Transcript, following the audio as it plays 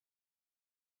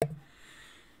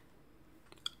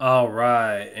All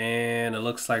right, and it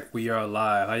looks like we are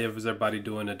live. How is everybody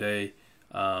doing today?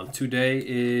 Today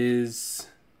is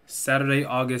Saturday,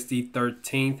 August the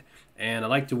 13th, and I'd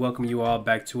like to welcome you all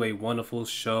back to a wonderful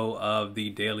show of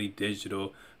the Daily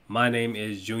Digital. My name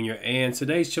is Junior, and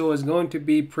today's show is going to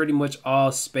be pretty much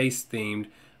all space themed,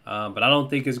 but I don't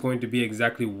think it's going to be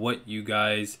exactly what you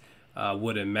guys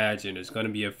would imagine. There's going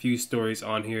to be a few stories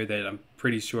on here that I'm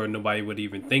pretty sure nobody would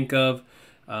even think of.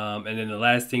 And then the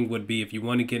last thing would be if you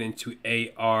want to get into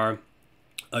AR,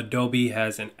 Adobe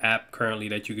has an app currently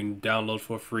that you can download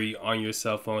for free on your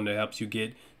cell phone that helps you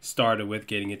get started with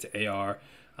getting into AR.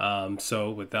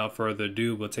 So without further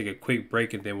ado, we'll take a quick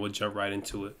break and then we'll jump right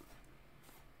into it.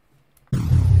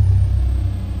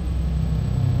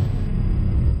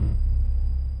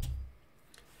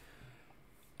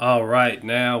 All right,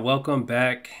 now welcome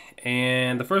back.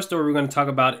 And the first story we're going to talk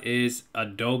about is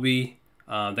Adobe.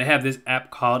 They have this app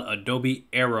called Adobe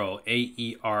Aero,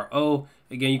 A-E-R-O.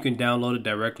 Again, you can download it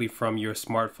directly from your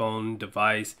smartphone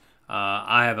device.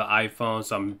 I have an iPhone,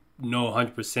 so I'm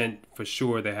 100% for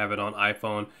sure they have it on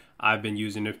iPhone. I've been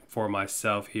using it for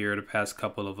myself here the past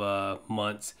couple of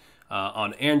months.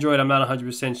 On Android, I'm not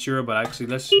 100% sure, but actually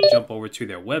let's jump over to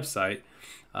their website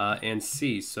and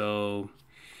see. So,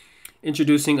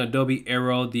 introducing Adobe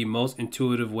Aero, the most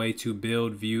intuitive way to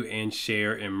build, view, and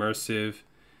share immersive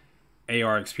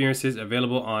AR experiences,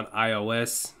 available on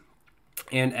iOS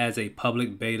and as a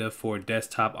public beta for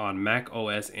desktop on Mac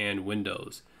OS and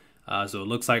Windows. So it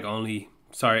looks like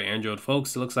Android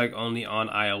folks, it looks like only on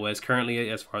iOS currently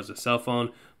as far as the cell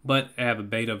phone, but I have a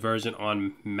beta version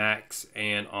on Macs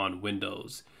and on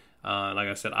Windows. Like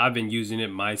I said, I've been using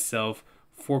it myself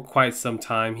for quite some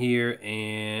time here,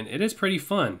 and it is pretty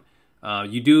fun.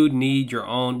 You do need your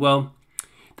own, well,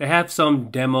 they have some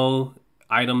demo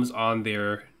items on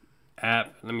their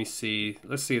app. Let me see.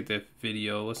 Let's see if the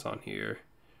video, what's on here.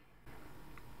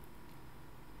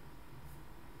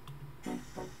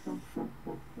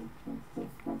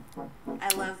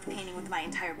 I love painting with my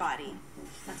entire body.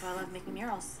 That's why I love making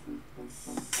murals.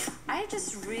 I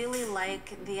just really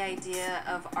like the idea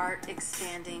of art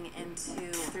expanding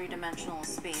into three-dimensional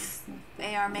space.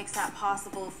 AR makes that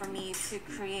possible for me to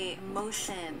create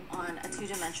motion on a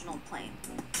two-dimensional plane.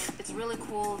 It's really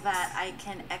cool that I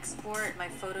can export my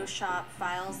Photoshop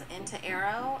files into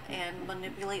Aero and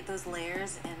manipulate those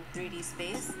layers in 3D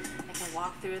space. I can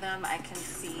walk through them, I can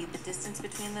see the distance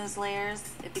between those layers.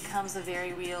 It becomes a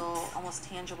very real, almost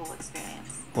tangible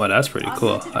experience. Well, that's pretty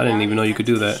cool. I didn't even know you could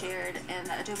do that. Shared, and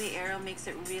Adobe Aero makes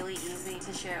it really easy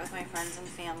to share it with my friends and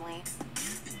family.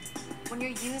 When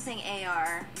you're using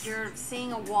AR, you're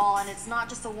seeing a wall, and it's not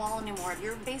just a wall anymore.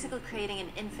 You're basically creating an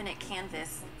infinite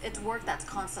canvas. It's work that's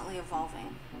constantly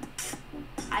evolving.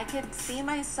 I could see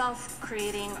myself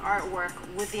creating artwork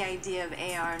with the idea of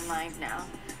AR in mind now.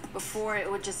 Before,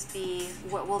 it would just be,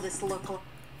 what will this look like?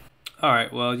 All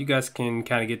right, well, you guys can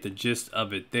kind of get the gist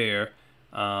of it there.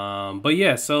 But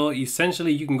yeah, so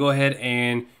essentially you can go ahead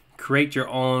and create your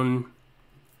own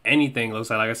anything. Looks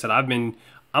like I said,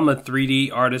 I'm a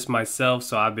 3D artist myself,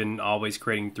 so I've been always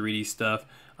creating 3D stuff.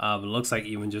 It looks like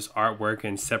even just artwork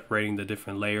and separating the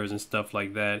different layers and stuff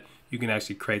like that, you can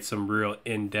actually create some real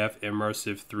in-depth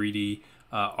immersive 3D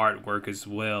artwork as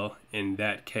well in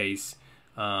that case.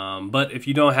 But if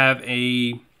you don't have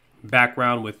a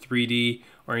background with 3D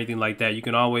or anything like that, you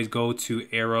can always go to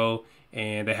Aero,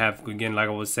 and they have, again, like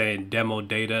I was saying, demo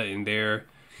data in there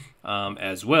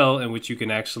as well, in which you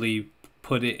can actually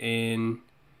put it in.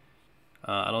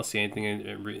 I don't see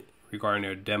anything regarding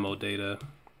their demo data,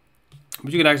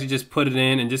 but you can actually just put it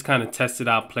in and just kind of test it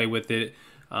out, play with it,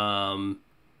 and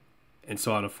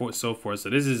so on and so forth. So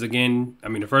this is, again, I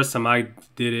mean, the first time I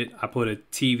did it, I put a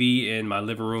TV in my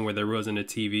living room where there wasn't a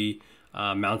TV,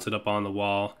 mounted up on the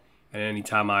wall, and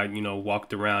anytime I,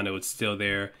 walked around, it was still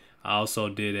there. I also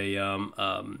did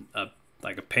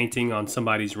like a painting on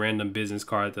somebody's random business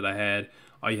card that I had.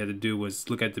 All you had to do was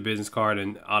look at the business card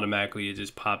and automatically it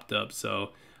just popped up.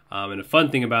 So, and the fun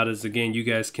thing about it is, again, you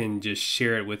guys can just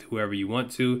share it with whoever you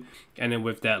want to. And then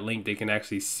with that link, they can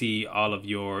actually see all of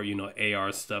your,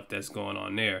 AR stuff that's going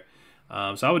on there.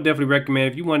 So I would definitely recommend,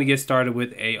 if you want to get started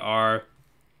with AR,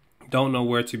 don't know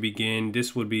where to begin,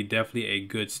 this would be definitely a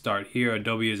good start here.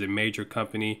 Adobe is a major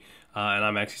company, and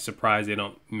I'm actually surprised they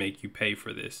don't make you pay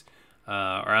for this.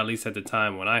 Or at least at the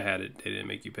time when I had it, they didn't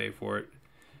make you pay for it.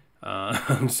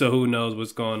 So who knows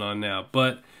what's going on now.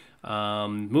 But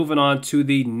moving on to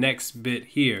the next bit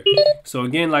here. So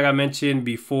again, like I mentioned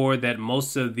before, that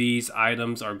most of these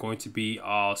items are going to be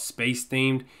all space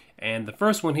themed. And the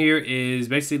first one here is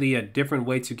basically a different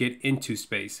way to get into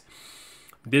space.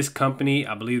 This company,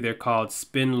 I believe they're called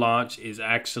Spin Launch, is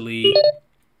actually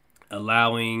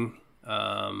allowing,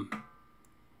 and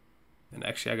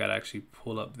actually I gotta actually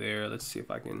pull up there. Let's see if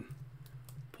I can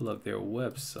pull up their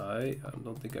website. I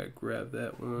don't think I grabbed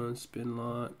that one. Spin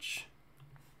launch.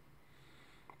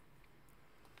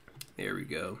 There we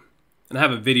go. And I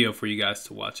have a video for you guys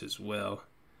to watch as well.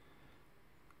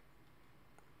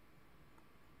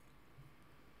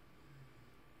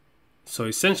 So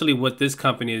essentially what this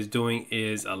company is doing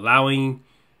is allowing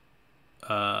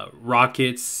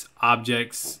rockets,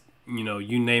 objects, you know,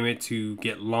 you name it, to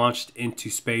get launched into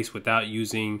space without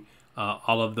using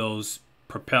all of those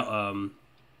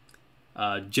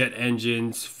jet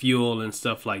engines, fuel, and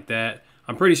stuff like that.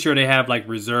 I'm pretty sure they have like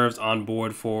reserves on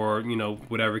board for, you know,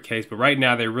 whatever case. But right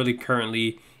now they're really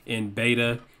currently in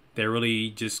beta. They're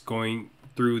really just going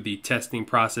through the testing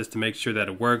process to make sure that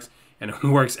it works, and it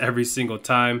works every single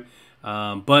time.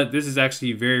 But this is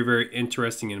actually very, very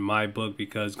interesting in my book,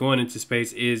 because going into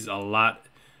space is a lot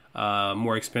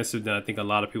more expensive than I think a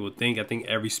lot of people think. I think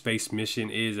every space mission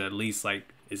is at least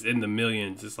like, it's in the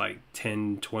millions. It's like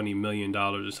 $10-20 million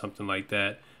or something like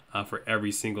that for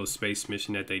every single space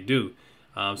mission that they do.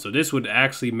 So this would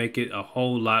actually make it a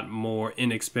whole lot more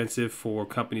inexpensive for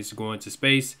companies to go into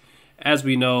space. As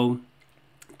we know,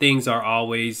 things are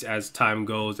always, as time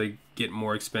goes, they get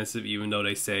more expensive, even though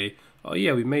they say, oh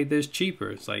yeah, we made this cheaper.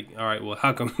 It's like, all right, well,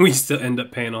 how come we still end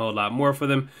up paying a whole lot more for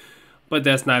them? But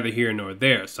that's neither here nor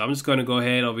there. So I'm just going to go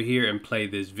ahead over here and play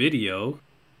this video.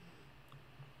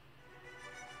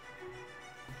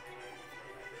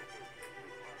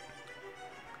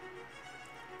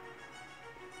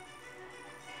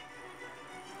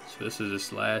 So this is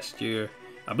just last year.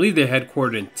 I believe they're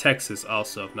headquartered in Texas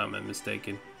also, if not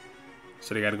mistaken.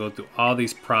 So they got to go through all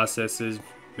these processes,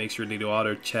 make sure they do all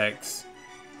their checks.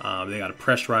 They got to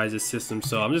pressurize the system.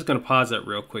 So I'm just going to pause that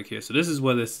real quick here. So this is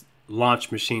what this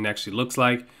launch machine actually looks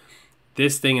like.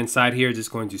 This thing inside here is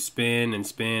just going to spin and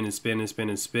spin and spin and spin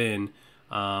and spin,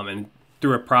 and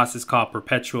through a process called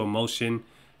perpetual motion.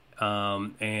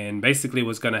 And basically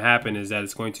what's going to happen is that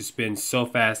it's going to spin so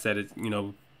fast that it, you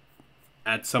know,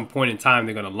 at some point in time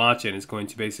they're going to launch it, and it's going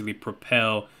to basically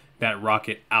propel that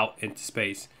rocket out into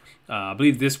space. I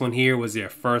believe this one here was their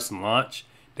first launch.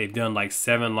 They've done like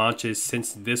 7 launches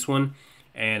since this one.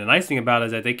 And the nice thing about it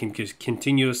is that they can just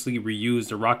continuously reuse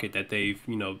the rocket that they've,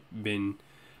 you know, been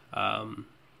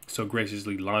so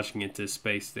graciously launching into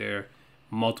space there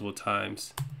multiple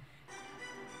times.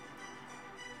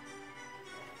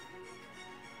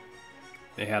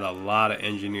 They had a lot of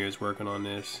engineers working on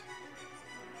this.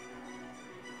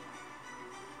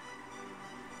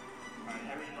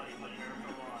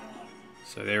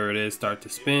 So there it is, start to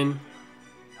spin.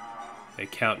 They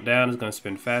count down, it's going to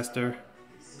spin faster.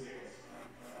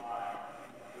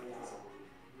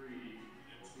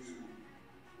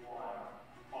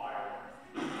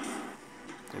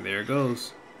 And there it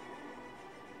goes.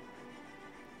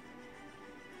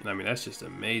 And I mean, that's just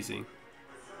amazing.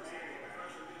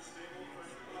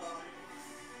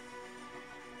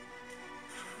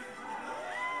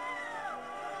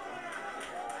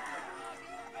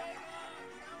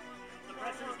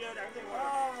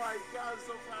 Oh my God, I'm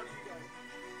so proud of you guys.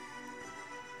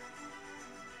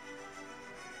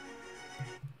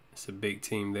 It's a big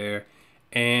team there.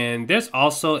 And there's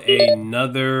also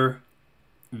another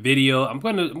video. I'm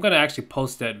gonna actually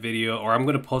post that video, or I'm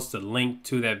gonna post a link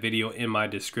to that video in my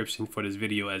description for this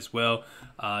video as well.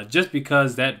 Just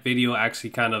because that video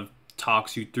actually kind of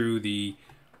talks you through the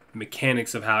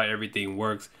mechanics of how everything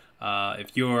works.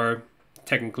 If you're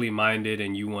technically minded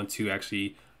and you want to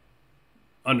actually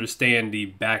understand the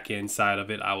back end side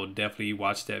of it, I will definitely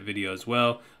watch that video as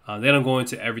well. They don't go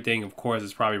into everything, of course,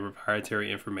 it's probably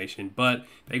proprietary information, but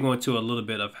they go into a little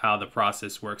bit of how the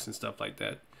process works and stuff like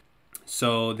that.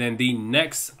 So then the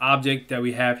next object that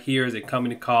we have here is a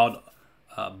company called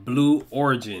Blue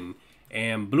Origin.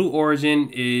 And Blue Origin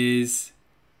is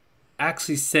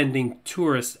actually sending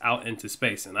tourists out into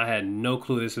space. And I had no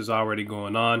clue this was already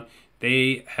going on.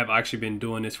 They have actually been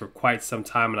doing this for quite some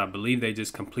time, and I believe they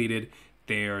just completed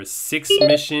their 6th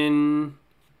mission.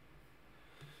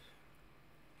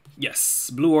 Yes,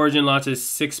 Blue Origin launches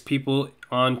 6 people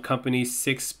on company's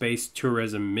 6th space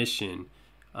tourism mission.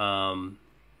 And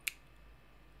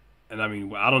I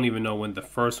mean, I don't even know when the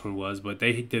first one was, but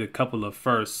they did a couple of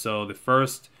firsts. So the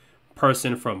first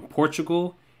person from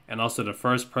Portugal and also the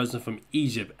first person from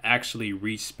Egypt actually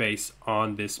reached space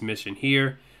on this mission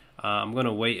here. I'm going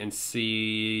to wait and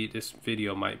see. This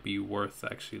video might be worth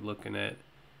actually looking at.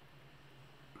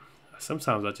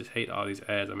 Sometimes I just hate all these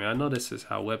ads. I mean, I know this is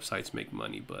how websites make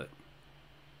money, but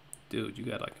dude, you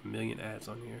got like 1 million ads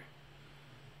on here.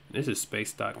 This is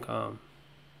space.com.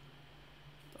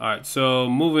 All right, so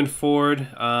moving forward,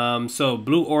 so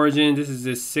Blue Origin, this is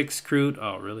this 6th crewed,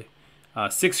 oh really?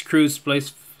 6th crewed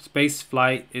space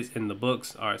flight is in the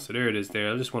books. All right, so there it is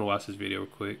there. I just want to watch this video real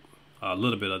quick. A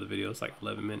little bit of the video, it's like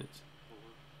 11 minutes.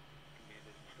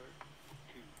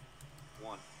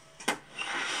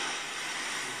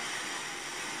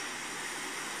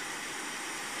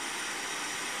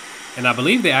 And I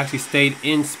believe they actually stayed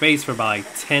in space for about like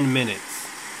 10 minutes.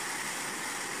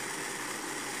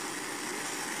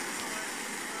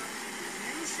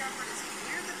 New Shepard has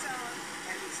cleared the tower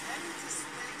and is heading to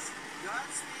space.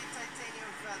 Godspeed,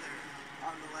 Titanium Feather.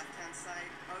 On the left-hand side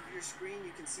of your screen,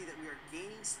 you can see that we are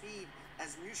gaining speed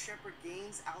as New Shepard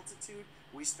gains altitude.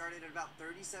 We started at about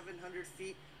 3,700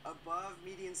 feet above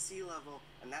median sea level,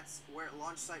 and that's where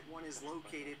Launch Site 1 is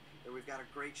located. And we've got a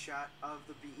great shot of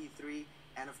the BE-3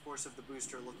 and, of course, of the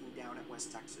booster looking down at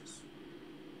West Texas.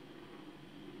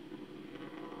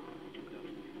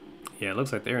 Yeah, it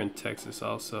looks like they're in Texas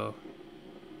also.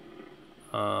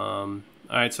 All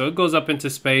right, so it goes up into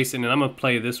space, and then I'm gonna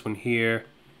play this one here,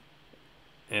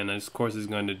 and of course it's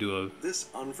going to do a this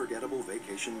unforgettable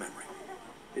vacation memory.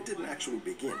 It didn't actually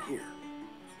begin here.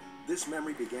 This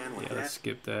memory began with let's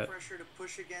skip that. Pressure to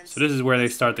push against So this is where they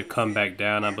start to come back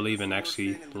down, I believe, and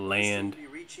actually land.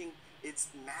 Reaching its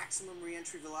maximum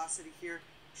re-entry velocity here,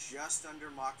 just under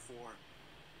Mach 4.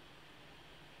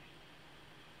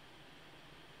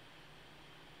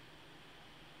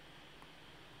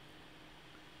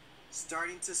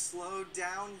 Starting to slow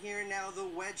down here now. The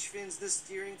wedge fins, the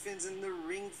steering fins, and the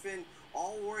ring fin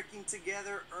all working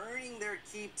together, earning their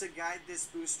keep to guide this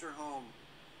booster home.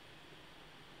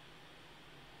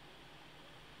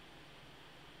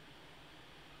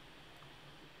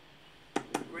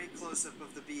 Great close-up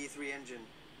of the BE-3 engine.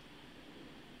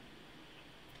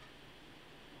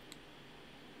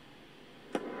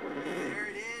 There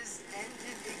it is,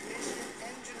 engine ignition,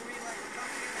 engine relay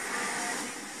coming in for a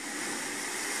landing.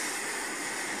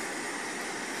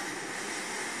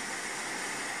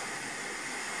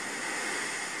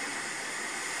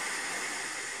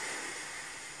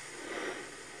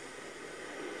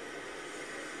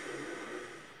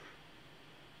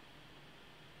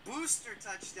 Booster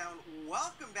touchdown.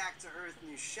 Welcome back to Earth,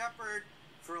 New Shepard.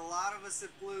 For a lot of us at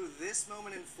Blue, this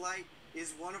moment in flight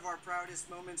is one of our proudest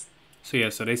moments. So yeah,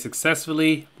 so they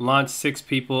successfully launched 6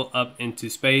 people up into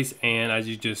space, and as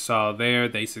you just saw there,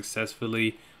 they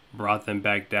successfully brought them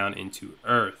back down into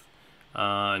Earth.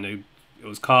 And it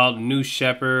was called New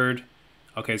Shepard.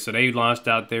 Okay, so they launched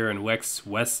out there in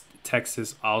West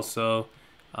Texas also.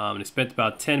 They spent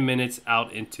about 10 minutes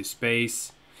out into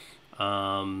space.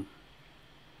 I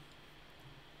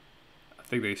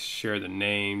think they share the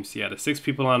names. Yeah, the 6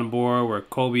 people on board were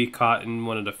Kobe Cotton,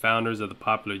 one of the founders of the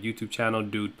popular YouTube channel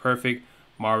Dude Perfect,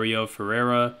 Mario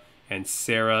Ferreira, and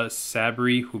Sarah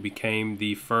Sabri, who became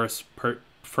the first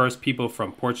people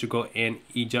from Portugal and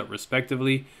Egypt,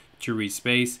 respectively, to reach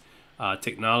space.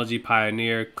 Technology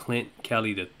pioneer Clint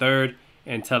Kelly III,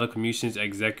 and telecommunications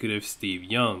executive Steve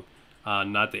Young,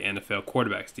 not the NFL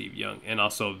quarterback Steve Young, and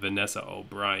also Vanessa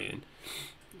O'Brien.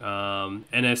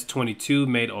 NS22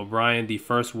 made O'Brien the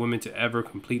first woman to ever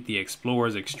complete the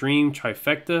Explorer's Extreme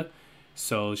trifecta.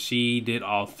 So she did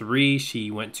all 3.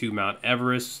 She went to Mount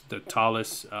Everest, the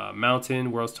tallest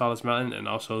mountain, world's tallest mountain, and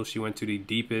also she went to the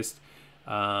deepest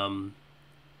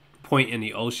point in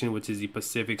the ocean, which is the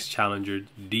Pacific's Challenger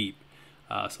Deep.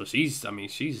 So she's an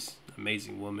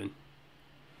amazing woman.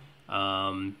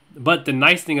 But the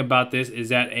nice thing about this is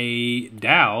that a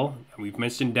DAO, we've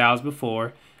mentioned DAOs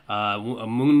before,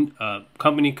 a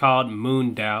company called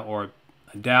MoonDAO, or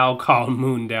a DAO called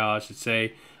MoonDAO, I should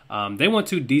say. They want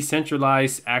to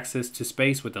decentralize access to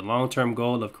space with the long-term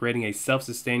goal of creating a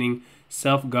self-sustaining,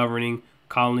 self-governing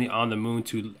colony on the moon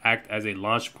to act as a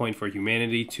launch point for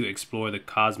humanity to explore the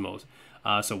cosmos.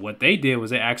 So what they did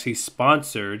was they actually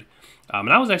sponsored,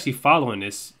 and I was actually following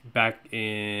this back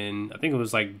in, I think it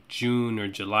was like June or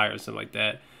July or something like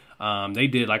that. They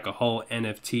did like a whole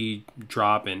NFT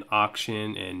drop and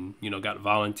auction, and got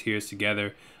volunteers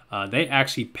together. They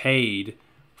actually paid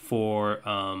for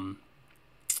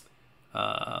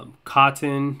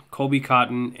Kobe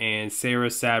Cotton and Sarah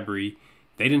Sabri.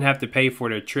 They didn't have to pay for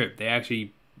their trip. They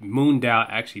actually, MoonDAO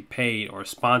actually paid or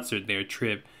sponsored their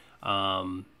trip.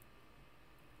 And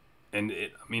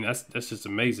that's just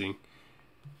amazing.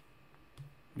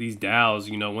 These DAOs,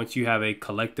 once you have a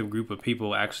collective group of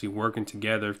people actually working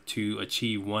together to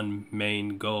achieve one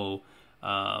main goal,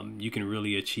 you can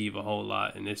really achieve a whole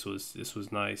lot. And this was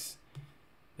nice.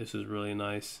 This was really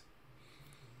nice.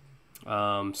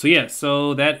 So yeah,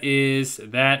 so that is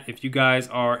that. If you guys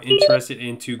are interested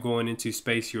into going into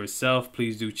space yourself,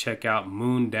 please do check out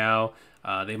MoonDAO.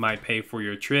 They might pay for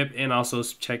your trip, and also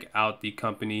check out the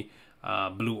company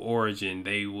Blue Origin.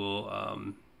 They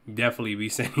will definitely be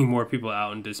sending more people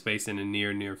out into space in the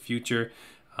near future.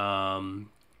 And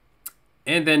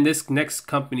then this next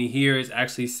company here is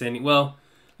actually sending, well,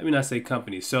 let me not say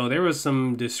company. So there was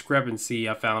some discrepancy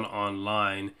I found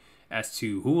online as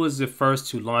to who was the first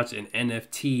to launch an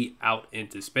NFT out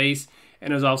into space.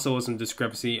 And there's also some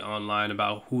discrepancy online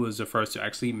about who was the first to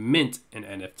actually mint an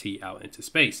NFT out into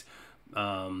space.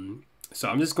 So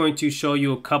I'm just going to show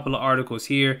you a couple of articles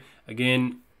here.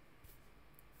 Again,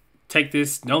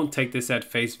 don't take this at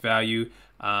face value.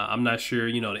 I'm not sure,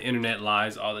 you know, the internet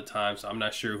lies all the time, so I'm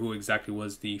not sure who exactly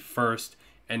was the first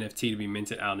NFT to be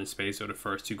minted out in space or the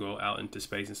first to go out into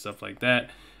space and stuff like that.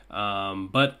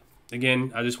 But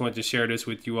again, I just wanted to share this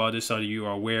with you all just so you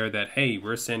are aware that, hey,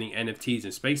 we're sending NFTs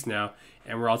in space now,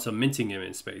 and we're also minting them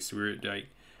in space. We're like,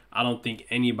 I don't think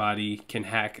anybody can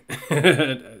hack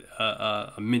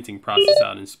a minting process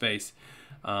out in space.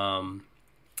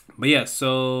 But yeah,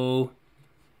 so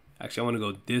actually I want to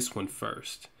go this one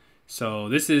first. So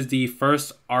this is the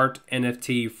first art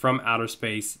NFT from outer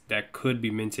space that could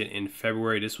be minted in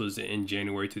February. This was in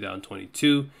January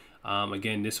 2022.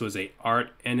 Again, this was a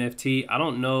art NFT. I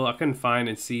don't know. I couldn't find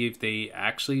and see if they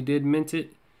actually did mint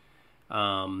it.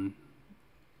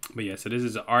 But yeah, so this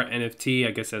is an art NFT,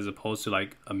 I guess, as opposed to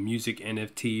like a music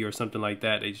NFT or something like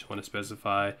that. They just want to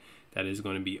specify that it's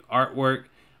going to be artwork.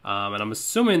 And I'm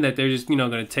assuming that they're just, you know,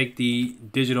 going to take the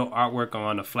digital artwork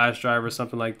on a flash drive or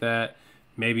something like that,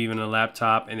 maybe even a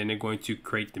laptop, and then they're going to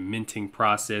create the minting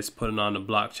process, put it on the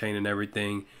blockchain and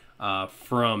everything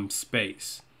from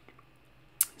space.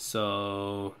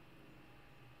 So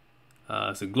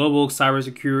it's a global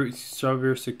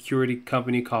cybersecurity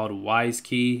company called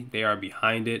WiseKey. They are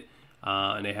behind it,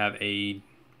 and they have a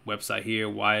website here,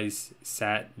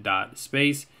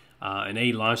 wisesat.space, and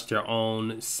they launched their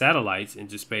own satellites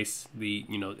into space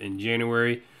in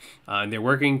January. And they're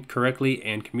working correctly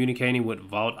and communicating with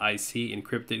Vault IC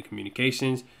encrypted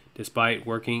communications despite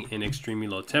working in extremely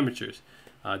low temperatures.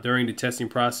 During the testing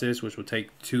process, which will take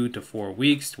 2 to 4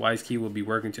 weeks, WiseKey will be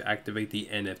working to activate the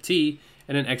NFT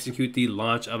and then execute the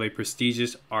launch of a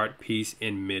prestigious art piece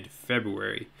in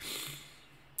mid-February.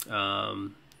 So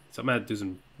I'm gonna have to do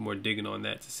some more digging on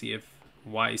that to see if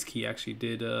WiseKey actually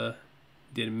did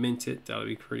mint it. That would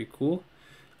be pretty cool.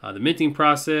 The minting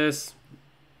process,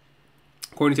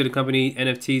 according to the company,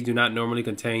 NFTs do not normally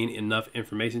contain enough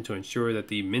information to ensure that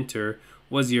the minter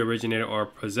was the originator or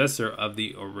possessor of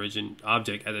the origin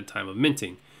object at the time of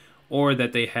minting, or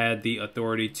that they had the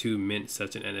authority to mint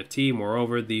such an NFT.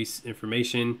 Moreover, these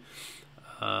information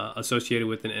associated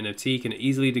with an NFT can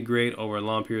easily degrade over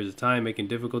long periods of time, making it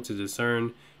difficult to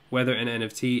discern whether an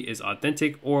NFT is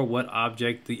authentic or what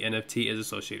object the NFT is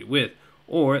associated with,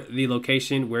 or the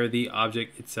location where the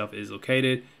object itself is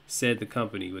located, said the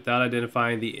company. Without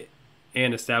identifying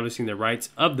and establishing the rights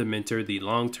of the minter, the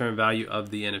long-term value of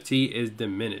the NFT is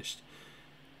diminished.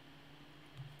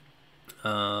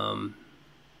 So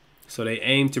they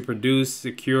aim to produce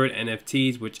secured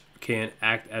NFTs which can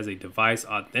act as a device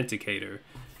authenticator,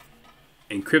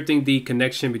 encrypting the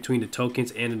connection between the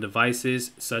tokens and the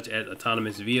devices, such as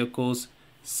autonomous vehicles,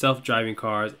 self-driving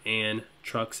cars, and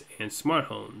trucks and smart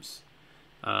homes.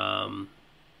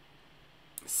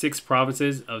 6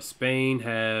 provinces of Spain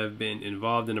have been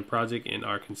involved in the project and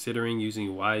are considering using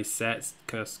WiseSat's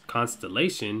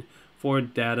constellation for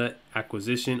data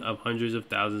acquisition of hundreds of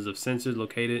thousands of sensors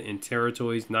located in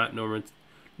territories not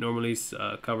normally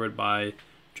covered by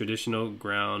traditional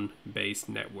ground-based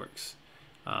networks.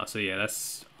 So yeah,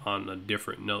 that's on a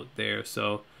different note there.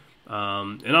 So,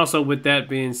 and also with that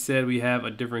being said, we have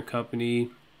a different company.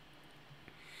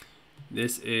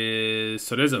 There's a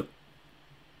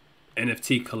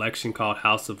NFT collection called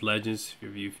House of Legends.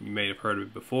 You may have heard of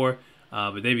it before,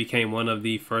 but they became one of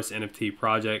the first NFT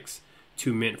projects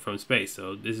to mint from space.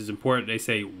 So this is important. They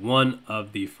say one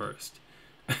of the first.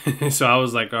 So I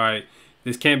was like, all right,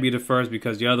 this can't be the first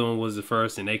because the other one was the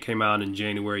first and they came out in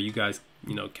January. You guys,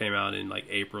 came out in like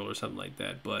April or something like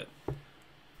that. But,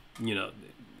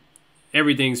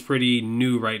 everything's pretty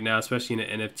new right now, especially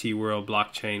in the NFT world,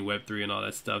 blockchain, Web3, and all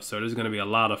that stuff. So there's going to be a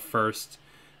lot of firsts.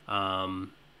 And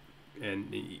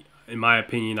in my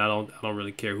opinion, I don't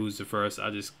really care who's the first. I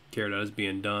just care that it's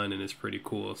being done and it's pretty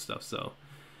cool stuff. So,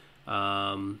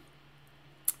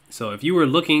 so if you were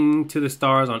looking to the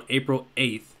stars on April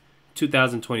 8th,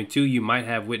 2022, you might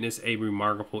have witnessed a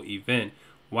remarkable event.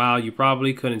 While you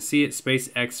probably couldn't see it,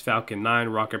 SpaceX Falcon 9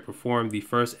 rocket performed the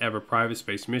first ever private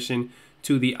space mission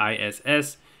to the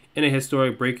ISS. In a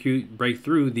historic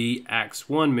breakthrough, the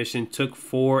AX-1 mission took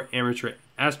 4 amateur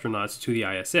astronauts to the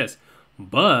ISS.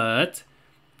 But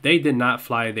they did not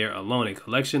fly there alone. A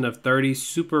collection of 30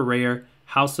 super rare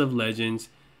House of Legends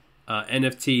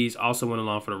NFTs also went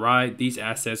along for the ride. These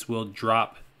assets will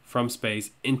drop from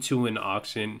space into an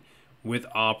auction, with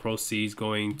all proceeds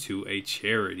going to a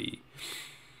charity.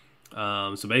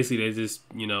 So basically, they just,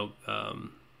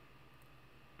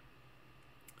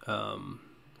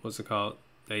 what's it called?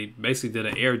 They basically did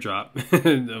an airdrop,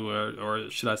 or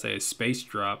should I say a space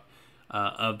drop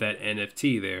of that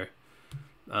NFT there.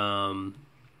 And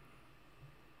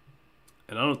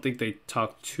I don't think they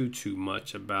talk too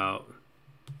much about,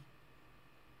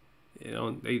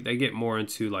 they get more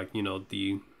into like,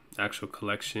 the actual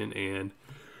collection and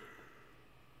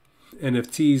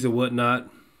NFTs and whatnot.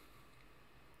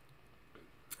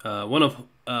 One of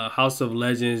House of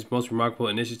Legends' most remarkable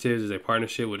initiatives is a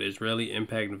partnership with Israeli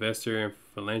impact investor and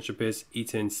philanthropist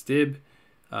Eitan Stib,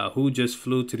 who just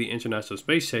flew to the International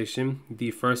Space Station,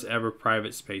 the first ever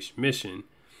private space mission.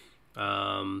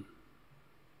 The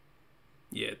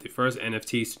first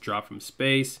NFTs to drop from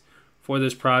space. For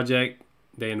this project,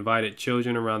 they invited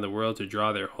children around the world to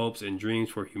draw their hopes and dreams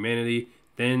for humanity.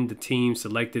 Then the team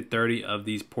selected 30 of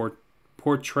these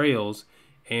portrayals,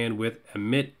 and with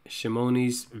Amit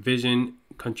Shimoni's vision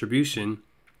contribution,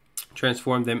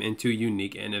 transformed them into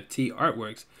unique NFT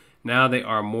artworks. Now they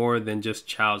are more than just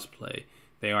child's play.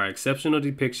 They are exceptional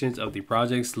depictions of the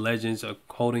project's legends,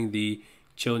 holding the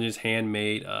children's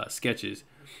handmade sketches.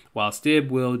 While Stib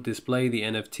will display the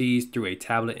NFTs through a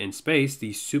tablet in space,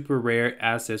 the super rare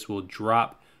assets will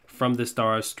drop from the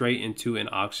stars straight into an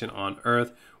auction on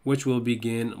Earth, which will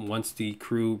begin once the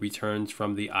crew returns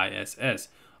from the ISS.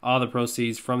 All the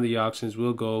proceeds from the auctions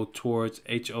will go towards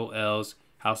HOL's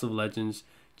House of Legends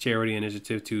charity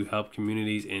initiative to help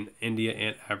communities in India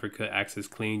and Africa access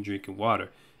clean drinking water.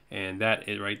 And that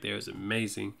right there is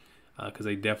amazing, because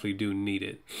they definitely do need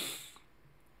it.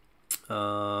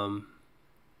 So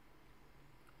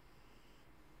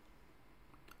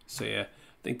yeah, I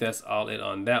think that's all it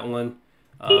on that one.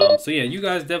 So yeah, you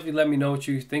guys definitely let me know what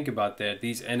you think about that.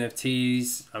 These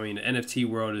NFTs, I mean, the NFT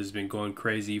world has been going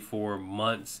crazy for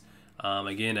months.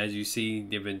 Again, as you see,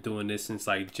 they've been doing this since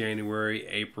like January,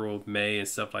 April, May, and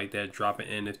stuff like that, dropping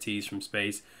NFTs from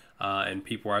space. And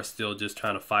people are still just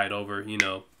trying to fight over,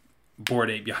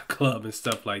 Bored Ape Yacht Club and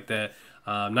stuff like that.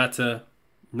 Not to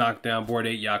knock down Bored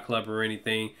Ape Yacht Club or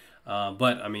anything,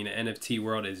 but I mean, the NFT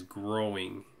world is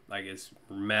growing. Like, it's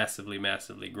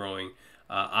massively growing.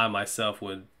 I myself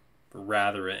would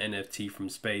rather an NFT from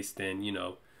space than,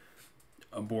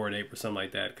 a Bored Ape or something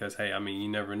like that. Because, hey, I mean, you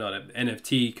never know. That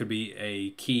NFT could be a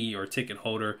key or ticket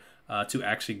holder to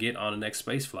actually get on the next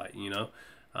space flight,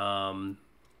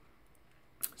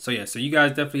 So, yeah, so you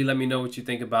guys definitely let me know what you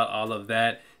think about all of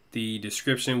that. The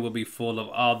description will be full of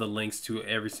all the links to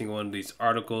every single one of these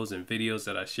articles and videos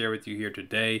that I share with you here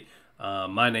today.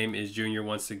 My name is Junior.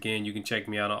 Once again, you can check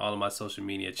me out on all of my social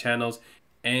media channels.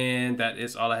 And that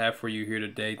is all I have for you here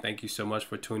today. Thank you so much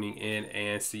for tuning in,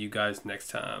 and see you guys next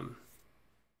time.